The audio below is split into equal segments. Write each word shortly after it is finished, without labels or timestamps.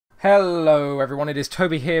Hello everyone, it is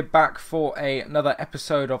Toby here, back for another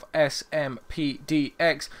episode of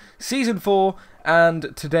SMPDX Season 4,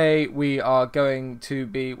 and today we are going to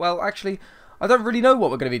be, well actually, I don't really know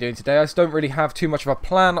what we're going to be doing today. I just don't really have too much of a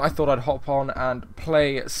plan. I thought I'd hop on and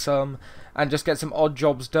play some and just get some odd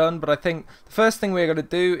jobs done, but I think the first thing we're going to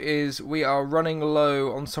do is we are running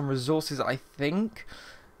low on some resources, I think.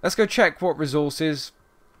 Let's go check what resources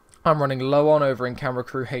I'm running low on over in Camera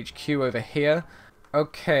Crew HQ over here.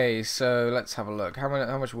 Okay, so let's have a look. How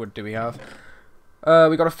much wood do we have?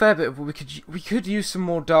 We got a fair bit of wood. We could use some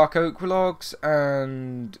more dark oak logs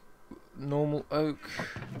and normal oak.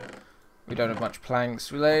 We don't have much planks.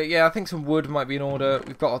 Yeah, I think some wood might be in order.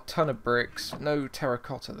 We've got a ton of bricks. No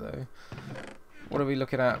terracotta though. What are we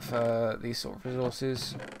looking at for these sort of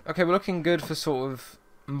resources? Okay, we're looking good for sort of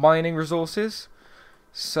mining resources.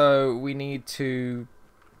 So we need to,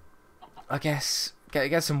 I guess,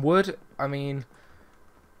 get some wood. I mean,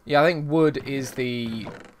 yeah, I think wood is the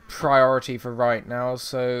priority for right now,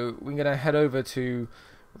 so we're going to head over to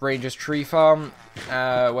Ranger's tree farm,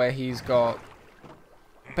 where he's got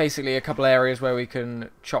basically a couple areas where we can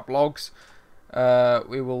chop logs.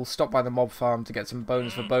 We will stop by the mob farm to get some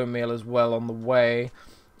bones for bone meal as well on the way,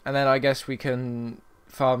 and then I guess we can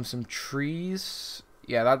farm some trees.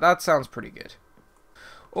 Yeah, that sounds pretty good.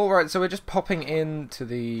 Alright, so we're just popping into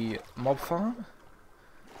the mob farm.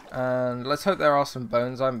 And let's hope there are some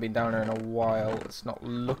bones. I haven't been down here in a while. It's not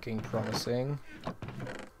looking promising.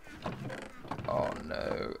 Oh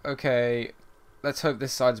no. Okay. Let's hope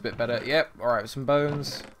this side's a bit better. Yep. Alright, some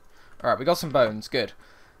bones. Alright, we got some bones. Good.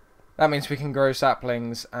 That means we can grow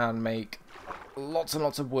saplings and make lots and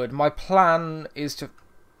lots of wood. My plan is to...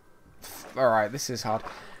 Alright, this is hard.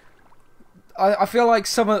 I feel like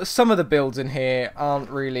some of the builds in here aren't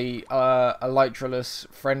really elytraless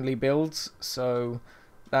friendly builds, so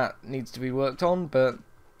that needs to be worked on. But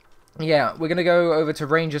yeah, we're going to go over to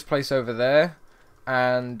Ranger's place over there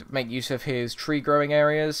and make use of his tree growing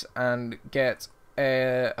areas and get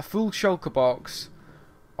a full shulker box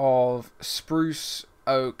of spruce,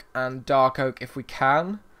 oak and dark oak if we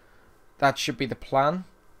can. That should be the plan.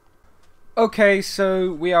 Okay,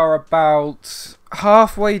 so we are about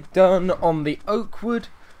halfway done on the oak wood,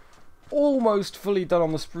 almost fully done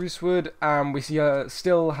on the spruce wood, and we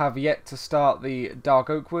still have yet to start the dark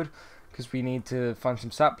oak wood because we need to find some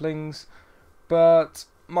saplings. But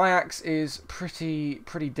my axe is pretty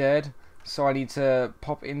dead, so I need to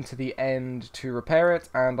pop into the end to repair it,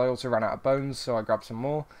 and I also ran out of bones, so I grabbed some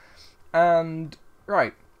more. And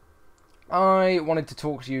right, I wanted to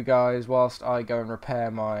talk to you guys whilst I go and repair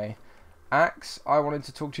my axe. I wanted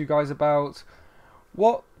to talk to you guys about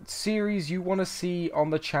what series you want to see on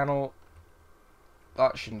the channel.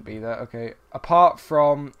 That shouldn't be there, okay. Apart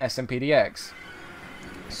from SMPDX.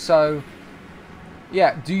 So,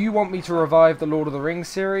 yeah, do you want me to revive the Lord of the Rings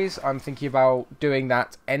series? I'm thinking about doing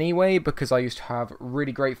that anyway, because I used to have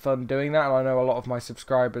really great fun doing that, and I know a lot of my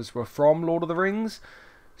subscribers were from Lord of the Rings.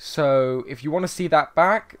 So, if you want to see that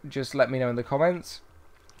back, just let me know in the comments.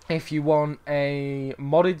 If you want a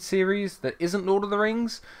modded series that isn't Lord of the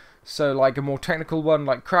Rings, so like a more technical one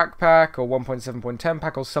like Crack Pack or 1.7.10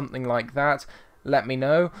 Pack or something like that, let me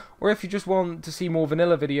know. Or if you just want to see more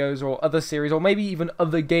vanilla videos or other series or maybe even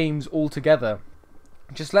other games altogether,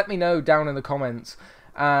 just let me know down in the comments.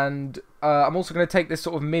 And I'm also going to take this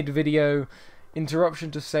sort of mid-video interruption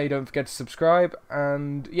to say don't forget to subscribe.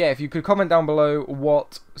 And yeah, if you could comment down below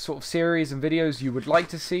what sort of series and videos you would like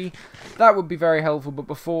to see, that would be very helpful. But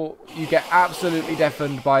before you get absolutely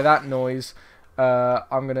deafened by that noise,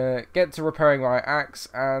 I'm going to get to repairing my axe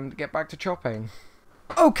and get back to chopping.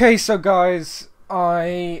 Okay, so guys,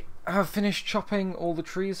 I have finished chopping all the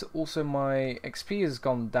trees. Also, my XP has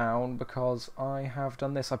gone down because I have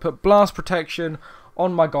done this. I put blast protection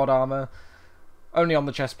on my god armor. Only on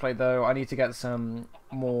the chest plate though. I need to get some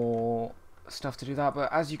more stuff to do that.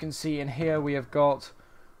 But as you can see in here, we have got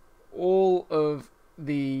all of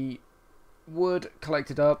the wood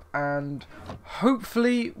collected up, and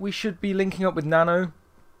hopefully we should be linking up with Nano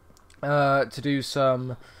to do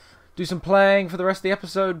some playing for the rest of the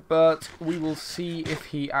episode, but we will see if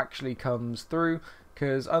he actually comes through,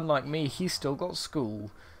 because unlike me, he's still got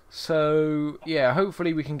school. So yeah,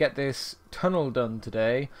 hopefully we can get this tunnel done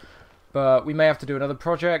today, but we may have to do another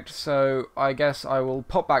project, so I guess I will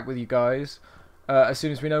pop back with you guys as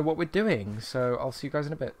soon as we know what we're doing. So I'll see you guys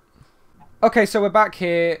in a bit. Okay, so we're back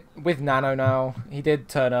here with Nano now. He did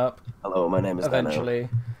turn up. Hello, my name is eventually. Nano.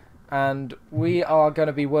 And we are going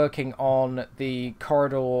to be working on the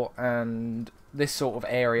corridor and this sort of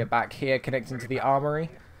area back here connecting to the armory,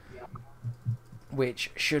 which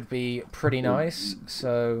should be pretty nice.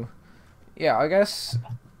 So yeah, I guess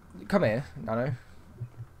come here, Nano.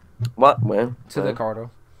 What? Where? To the corridor.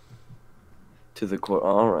 To the corridor.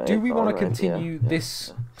 Alright. Do we want to continue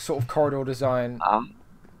this sort of corridor design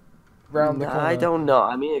round the corner? I don't know.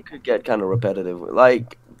 I mean, it could get kind of repetitive.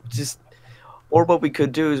 Like, just... Or what we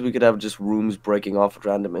could do is we could have just rooms breaking off at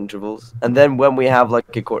random intervals. And then when we have,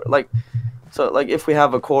 like, a corridor... Like, so, like, if we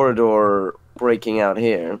have a corridor breaking out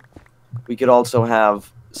here, we could also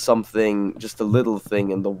have something, just a little thing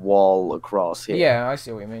in the wall across here. Yeah, I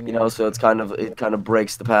see what you mean. You know, so it kind of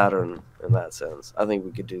breaks the pattern in that sense. I think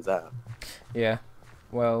we could do that. Yeah.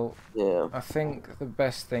 Well, yeah. I think the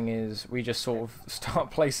best thing is we just sort of start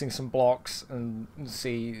placing some blocks and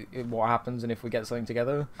see what happens and if we get something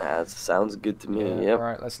together. That sounds good to me. Yeah. Yep. All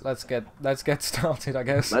right, let's get started, I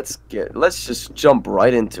guess. Let's just jump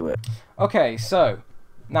right into it. Okay, so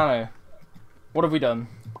Nano, what have we done?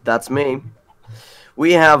 That's me.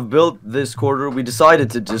 We have built this corridor. We decided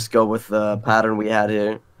to just go with the pattern we had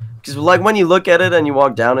here. Because, like, when you look at it and you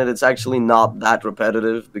walk down it, it's actually not that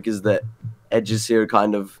repetitive because the edges here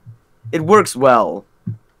kind of... It works well.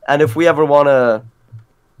 And if we ever want to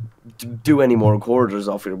do any more corridors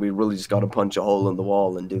off here, we really just got to punch a hole in the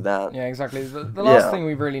wall and do that. Yeah, exactly. The last thing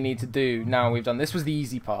we really need to do now we've done... This was the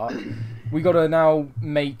easy part. We got to now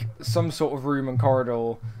make some sort of room and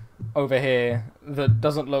corridor over here that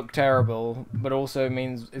doesn't look terrible, but also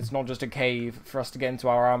means it's not just a cave for us to get into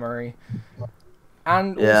our armory.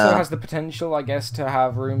 And also has the potential, I guess, to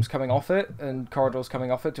have rooms coming off it and corridors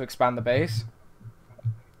coming off it to expand the base.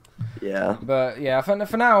 Yeah. But yeah,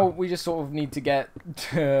 for now, we just sort of need to get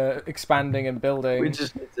to expanding and building. We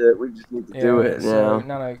just need to do it. So, yeah.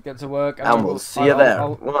 No, get to work. And we'll see you there.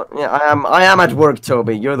 Well, yeah, I am at work,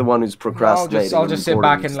 Toby. You're the one who's procrastinating. I'll just sit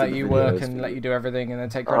back and let you work and let you do everything, and then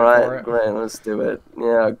take credit for it. Alright, great. Let's do it.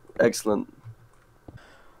 Yeah, excellent.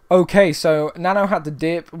 Okay, so Nano had to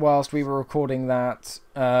dip whilst we were recording that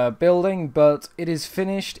building, but it is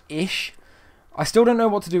finished-ish. I still don't know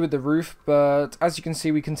what to do with the roof, but as you can see,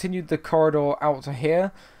 we continued the corridor out to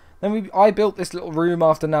here. Then I built this little room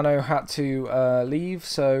after Nano had to leave,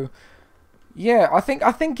 so yeah, I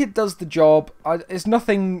think it does the job. It's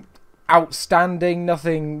nothing outstanding,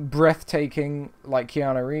 nothing breathtaking like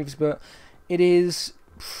Keanu Reeves, but it is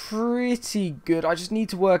pretty good. I just need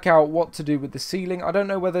to work out what to do with the ceiling. I don't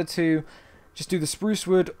know whether to just do the spruce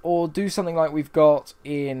wood or do something like we've got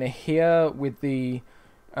in here with the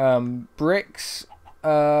bricks.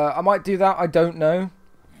 I might do that, I don't know,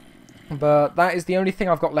 but that is the only thing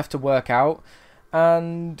I've got left to work out.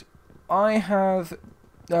 And I have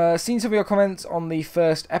seen some of your comments on the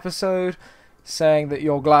first episode saying that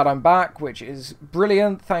you're glad I'm back, which is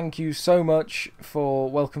brilliant. Thank you so much for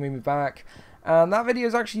welcoming me back. And that video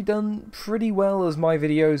is actually done pretty well as my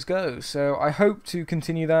videos go, so I hope to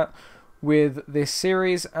continue that with this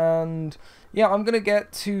series. And yeah, I'm going to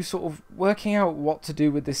get to sort of working out what to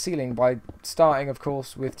do with this ceiling by starting, of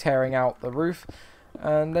course, with tearing out the roof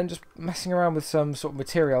and then just messing around with some sort of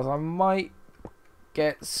materials. I might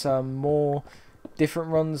get some more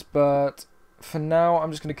different runs, but for now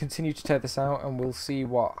I'm just going to continue to tear this out and we'll see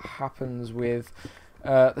what happens with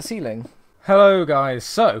the ceiling. Hello guys,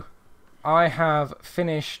 so I have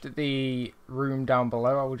finished the room down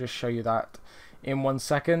below. I will just show you that in 1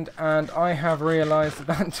 second, and I have realised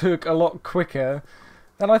that took a lot quicker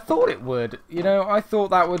than I thought it would. You know, I thought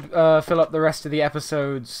that would fill up the rest of the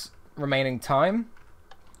episode's remaining time,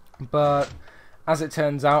 but as it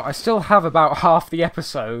turns out, I still have about half the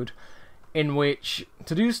episode in which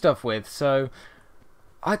to do stuff with, so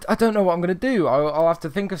I don't know what I'm going to do. I'll have to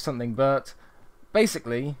think of something, but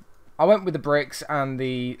basically I went with the bricks and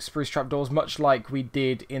the spruce trapdoors, much like we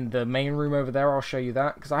did in the main room over there. I'll show you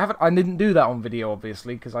that, because I didn't do that on video,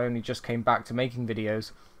 obviously, because I only just came back to making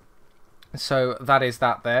videos. So that is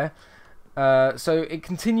that there. So it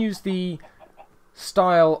continues the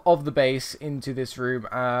style of the base into this room,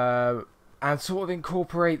 and sort of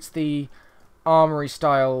incorporates the armory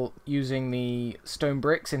style using the stone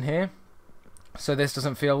bricks in here. So this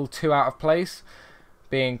doesn't feel too out of place,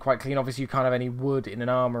 being quite clean. Obviously you can't have any wood in an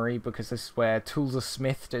armory because this is where tools are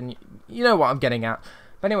smithed, and you know what I'm getting at.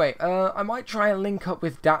 But anyway, I might try and link up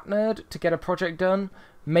with Dat Nerd to get a project done,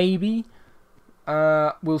 maybe.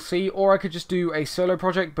 We'll see, or I could just do a solo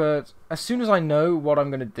project, but as soon as I know what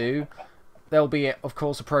I'm going to do, there'll be, of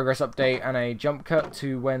course, a progress update and a jump cut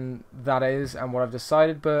to when that is and what I've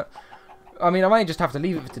decided. But I mean, I might just have to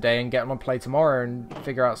leave it for today and get on play tomorrow and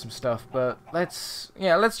figure out some stuff. But let's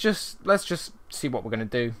just see what we're gonna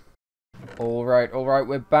do. All right,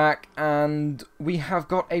 we're back, and we have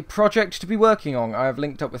got a project to be working on. I have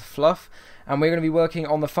linked up with Fluff, and we're going to be working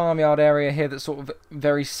on the farmyard area here that's sort of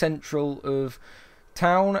very central of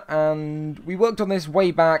town, and we worked on this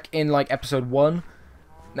way back in like episode 1.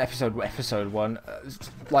 Episode 1,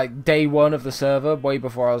 like day 1 of the server, way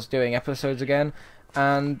before I was doing episodes again.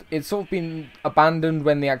 And it's sort of been abandoned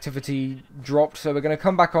when the activity dropped, so we're going to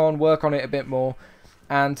come back on, work on it a bit more.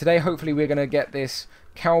 And today, hopefully, we're going to get this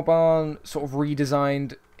cow barn sort of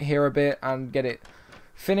redesigned here a bit and get it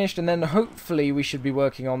finished. And then hopefully we should be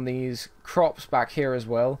working on these crops back here as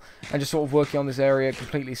well, and just sort of working on this area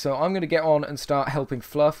completely. So I'm going to get on and start helping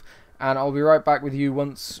Fluff, and I'll be right back with you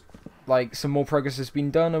once like some more progress has been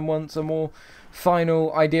done and once a more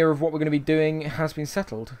final idea of what we're going to be doing has been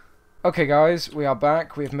settled. Okay guys, we are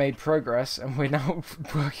back, we've made progress, and we're now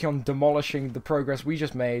working on demolishing the progress we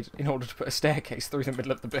just made in order to put a staircase through the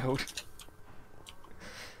middle of the build.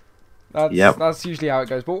 That's usually how it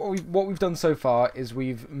goes, but what we've done so far is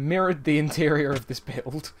we've mirrored the interior of this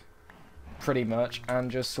build, pretty much, and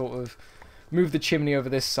just sort of moved the chimney over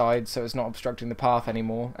this side so it's not obstructing the path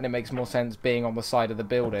anymore, and it makes more sense being on the side of the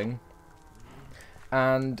building.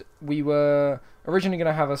 And we were originally going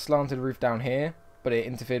to have a slanted roof down here, but it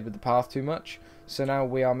interfered with the path too much. So now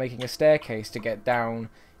we are making a staircase to get down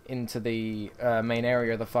into the main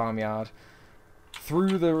area of the farmyard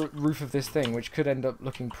through the roof of this thing, which could end up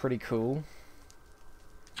looking pretty cool.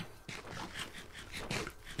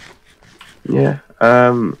 Yeah,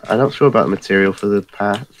 I'm not sure about the material for the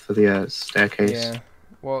path, for the staircase. Yeah,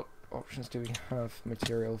 what options do we have?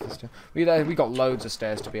 Material for stairs? We got loads of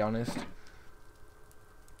stairs, to be honest.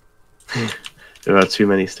 There are too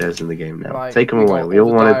many stairs in the game now. Like, take them away. We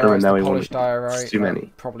all wanted them, and now we want diorite. too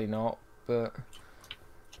many. Probably not, but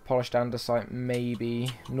polished andesite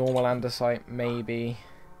maybe. Normal andesite maybe.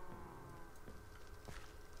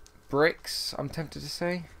 Bricks, I'm tempted to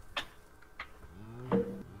say.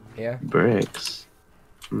 Yeah. Bricks.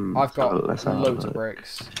 I've got loads of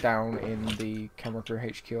bricks down in the camera crew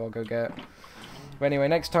HQ. I'll go get. But anyway,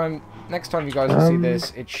 next time you guys will see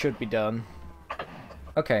this, it should be done.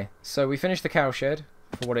 Okay, so we finished the cow shed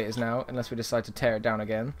for what it is now, unless we decide to tear it down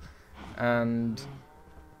again. And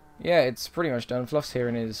yeah, it's pretty much done. Fluff's here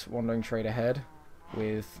in his wandering trader head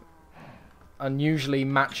with unusually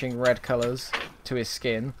matching red colours to his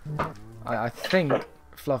skin. I think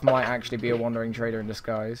Fluff might actually be a wandering trader in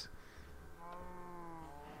disguise.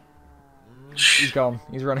 He's gone.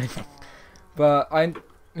 He's running. But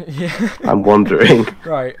yeah. I'm wandering.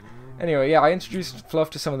 Right. Anyway, yeah, I introduced Fluff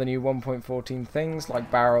to some of the new 1.14 things, like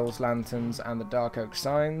barrels, lanterns, and the dark oak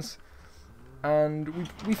signs. And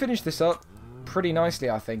we finished this up pretty nicely,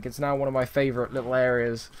 I think. It's now one of my favourite little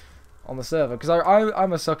areas on the server, because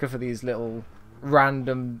I'm a sucker for these little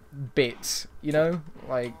random bits, you know?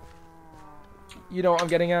 Like, you know what I'm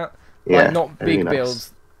getting at? Yeah, like, not big nice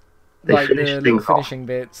builds, they like the little finishing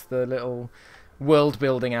bits, the little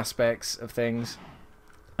world-building aspects of things.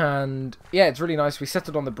 And yeah, it's really nice. We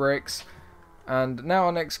settled on the bricks, and now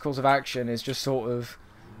our next course of action is just sort of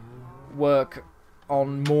work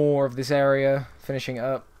on more of this area, finishing it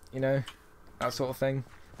up, you know, that sort of thing.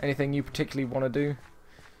 Anything you particularly want to do?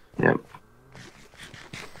 Yep.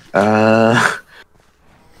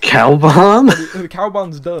 Cow barn? The cow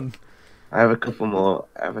barn's done. I have a couple more.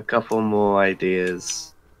 I have a couple more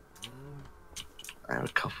ideas. I have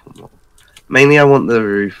a couple more. Mainly, I want the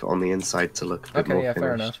roof on the inside to look a bit more Okay, yeah, finished.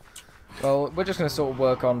 fair enough. Well, we're just going to sort of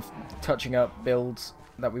work on touching up builds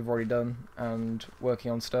that we've already done and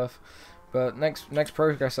working on stuff. But next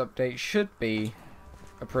progress update should be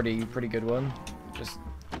a pretty good one. Just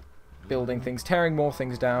building things, tearing more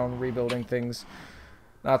things down, rebuilding things.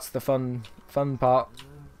 That's the fun part,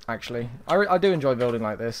 actually. I do enjoy building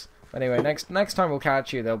like this. Anyway, next time we'll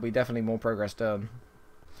catch you, there'll be definitely more progress done.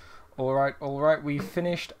 Alright, we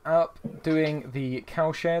finished up doing the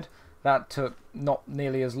cow shed. That took not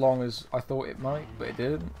nearly as long as I thought it might, but it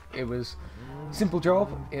did. It was a simple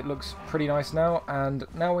job. It looks pretty nice now, and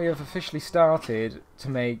now we have officially started to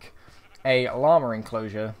make a llama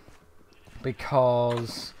enclosure,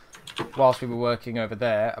 because whilst we were working over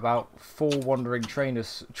there, about 4 wandering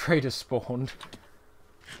traders spawned.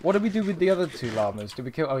 What did we do with the other 2 llamas? Did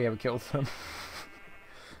we kill? Oh yeah, we killed them.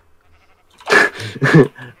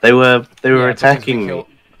 they were attacking me.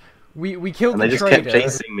 We killed and the they just trader, kept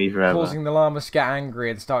chasing me forever, causing the llamas to get angry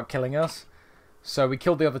and start killing us. So we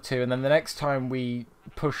killed the other 2, and then the next time we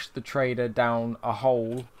pushed the trader down a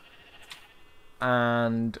hole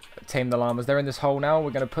and tamed the llamas. They're in this hole now.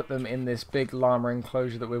 We're going to put them in this big llama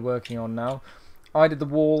enclosure that we're working on now. I did the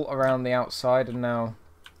wall around the outside, and now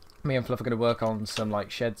me and Fluff are going to work on some like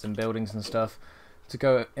sheds and buildings and stuff to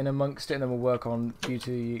go in amongst it, and then we'll work on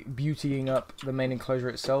beautying up the main enclosure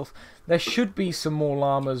itself. There should be some more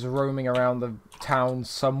llamas roaming around the town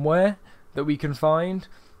somewhere that we can find.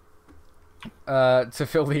 to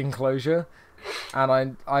fill the enclosure.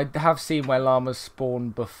 And I have seen where llamas spawn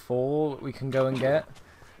before we can go and get.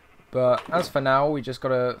 But as for now, we just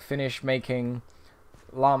gotta finish making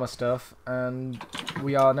llama stuff, and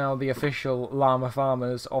we are now the official llama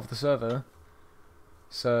farmers of the server.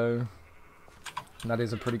 So that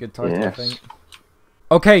is a pretty good title, Yes. I think.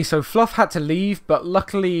 Okay, so Fluff had to leave, but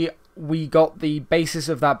luckily we got the basis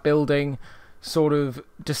of that building sort of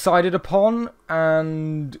decided upon,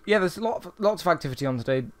 and yeah, there's lots of activity on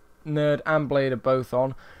today. Nerd and Blade are both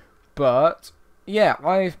on, but yeah,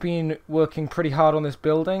 I've been working pretty hard on this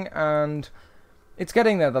building, and it's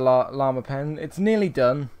getting there, the llama pen. It's nearly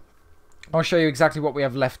done. I'll show you exactly what we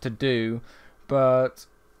have left to do, but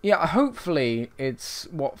yeah, hopefully it's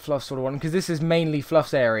what Fluff sort of wanted, because this is mainly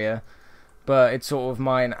Fluff's area, but it's sort of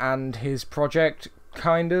mine and his project,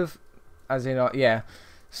 kind of, as in, yeah.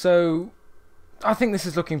 So I think this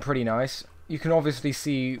is looking pretty nice. You can obviously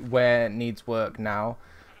see where it needs work now,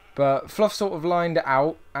 but Fluff sort of lined it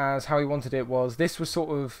out as how he wanted it was. This was sort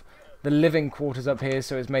of the living quarters up here,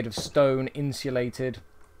 so it's made of stone, insulated,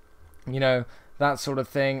 you know, that sort of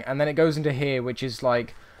thing. And then it goes into here, which is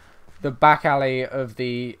like the back alley of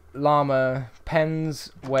the llama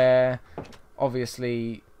pens, where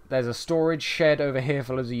obviously there's a storage shed over here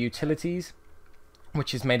for loads of utilities,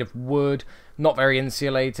 which is made of wood, not very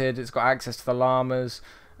insulated. It's got access to the llamas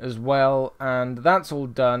as well, and that's all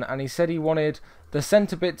done. And he said he wanted the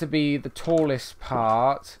center bit to be the tallest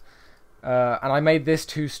part, and I made this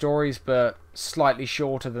 2 stories, but slightly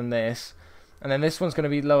shorter than this. And then this one's going to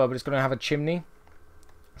be lower, but it's going to have a chimney.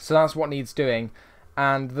 So that's what needs doing.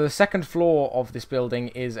 And the second floor of this building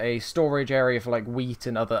is a storage area for like wheat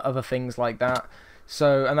and other things like that.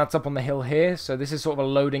 So, and that's up on the hill here. So this is sort of a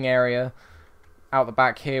loading area out the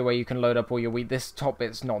back here where you can load up all your wheat. This top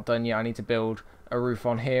bit's not done yet. I need to build a roof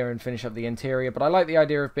on here and finish up the interior. But I like the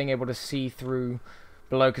idea of being able to see through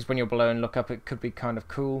below, because when you're below and look up, it could be kind of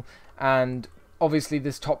cool. And obviously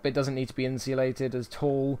this top bit doesn't need to be insulated as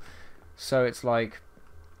tall, so it's like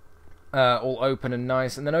all open and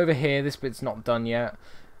nice. And then over here, this bit's not done yet.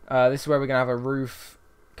 This is where we're going to have a roof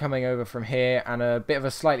coming over from here, and a bit of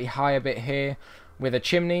a slightly higher bit here with a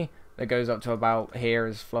chimney that goes up to about here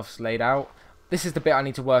as Fluff's laid out. This is the bit I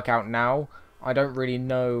need to work out now. I don't really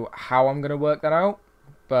know how I'm going to work that out,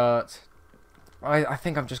 but I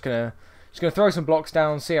think I'm just going to throw some blocks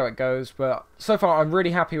down, see how it goes. But so far I'm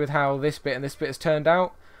really happy with how this bit and this bit has turned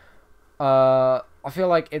out. I feel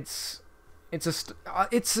like it's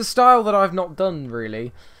a style that I've not done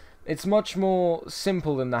really. It's much more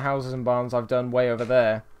simple than the houses and barns I've done way over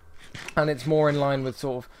there, and it's more in line with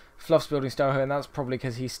sort of Fluff's building style here, and that's probably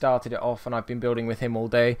because he started it off and I've been building with him all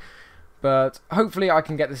day. But hopefully I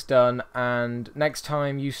can get this done, and next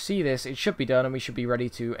time you see this, it should be done and we should be ready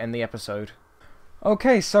to end the episode.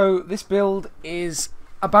 Okay, so this build is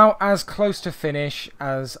about as close to finish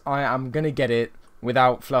as I am going to get it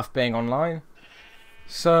without Fluff being online.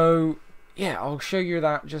 So, yeah, I'll show you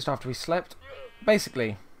that just after we slept.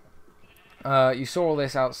 Basically, you saw all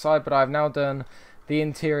this outside, but I've now done the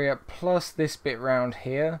interior plus this bit round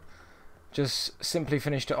here. Just simply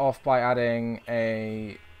finished it off by adding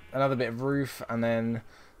another bit of roof, and then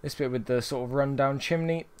this bit with the sort of rundown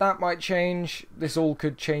chimney. That might change. This all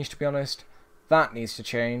could change, to be honest. That needs to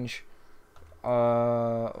change.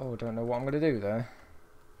 Oh, I don't know what I'm going to do there.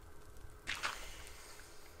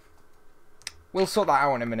 We'll sort that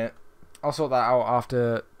out in a minute. I'll sort that out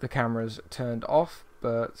after the camera's turned off,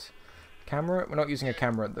 but camera? We're not using a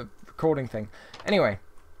camera, the recording thing. Anyway,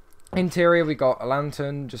 interior, we got a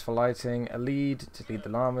lantern just for lighting, a lead to lead the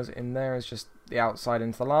llamas. In there is just the outside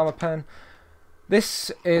into the llama pen.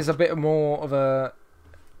 This is a bit more of a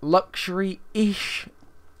luxury-ish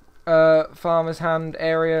farmer's hand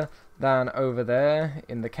area than over there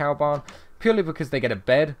in the cow barn, purely because they get a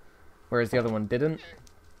bed, whereas the other one didn't.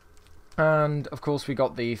 And of course we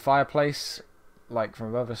got the fireplace, like from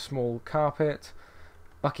above, a small carpet,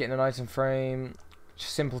 bucket and an item frame,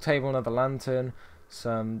 simple table, another lantern,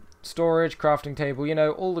 some storage, crafting table, you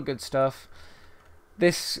know, all the good stuff.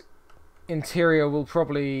 This interior will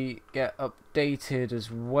probably get updated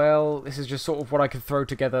as well. This is just sort of what I could throw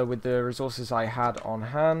together with the resources I had on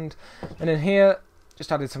hand. And in here,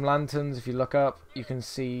 just added some lanterns. If you look up, you can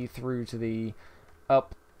see through to the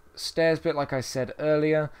upstairs bit, like I said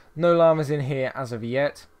earlier. No llamas in here as of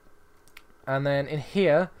yet. And then in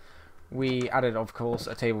here, we added, of course,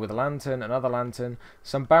 a table with a lantern, another lantern,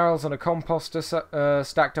 some barrels and a composter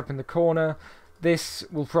stacked up in the corner. This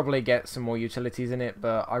will probably get some more utilities in it,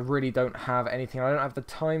 but I really don't have anything. I don't have the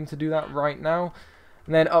time to do that right now.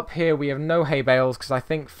 And then up here we have no hay bales, because I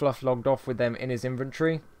think Fluff logged off with them in his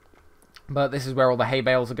inventory. But this is where all the hay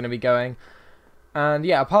bales are going to be going. And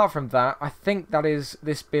yeah, apart from that, I think that is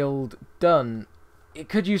this build done. It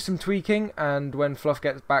could use some tweaking, and when Fluff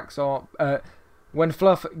gets back on,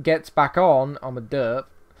 I'm a derp,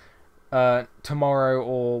 tomorrow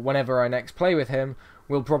or whenever I next play with him,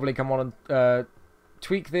 we'll probably come on and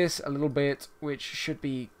tweak this a little bit, which should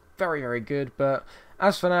be very, very good. But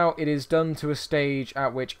as for now, it is done to a stage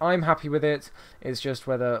at which I'm happy with it. It's just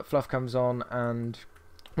whether Fluff comes on and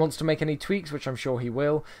wants to make any tweaks, which I'm sure he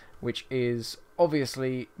will, which is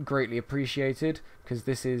obviously greatly appreciated, because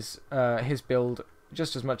this is his build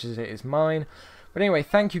just as much as it is mine. But anyway,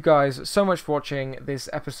 thank you guys so much for watching this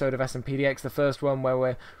episode of SMPDX, the first one where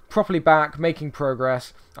we're properly back, making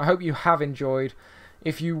progress. I hope you have enjoyed.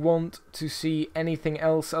 If you want to see anything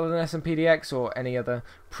else other than SMPDX or any other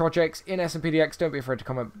projects in SMPDX, don't be afraid to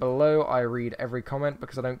comment below. I read every comment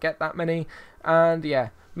because I don't get that many. And yeah,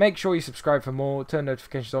 make sure you subscribe for more, turn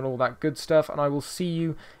notifications on, all that good stuff, and I will see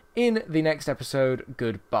you in the next episode.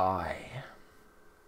 Goodbye.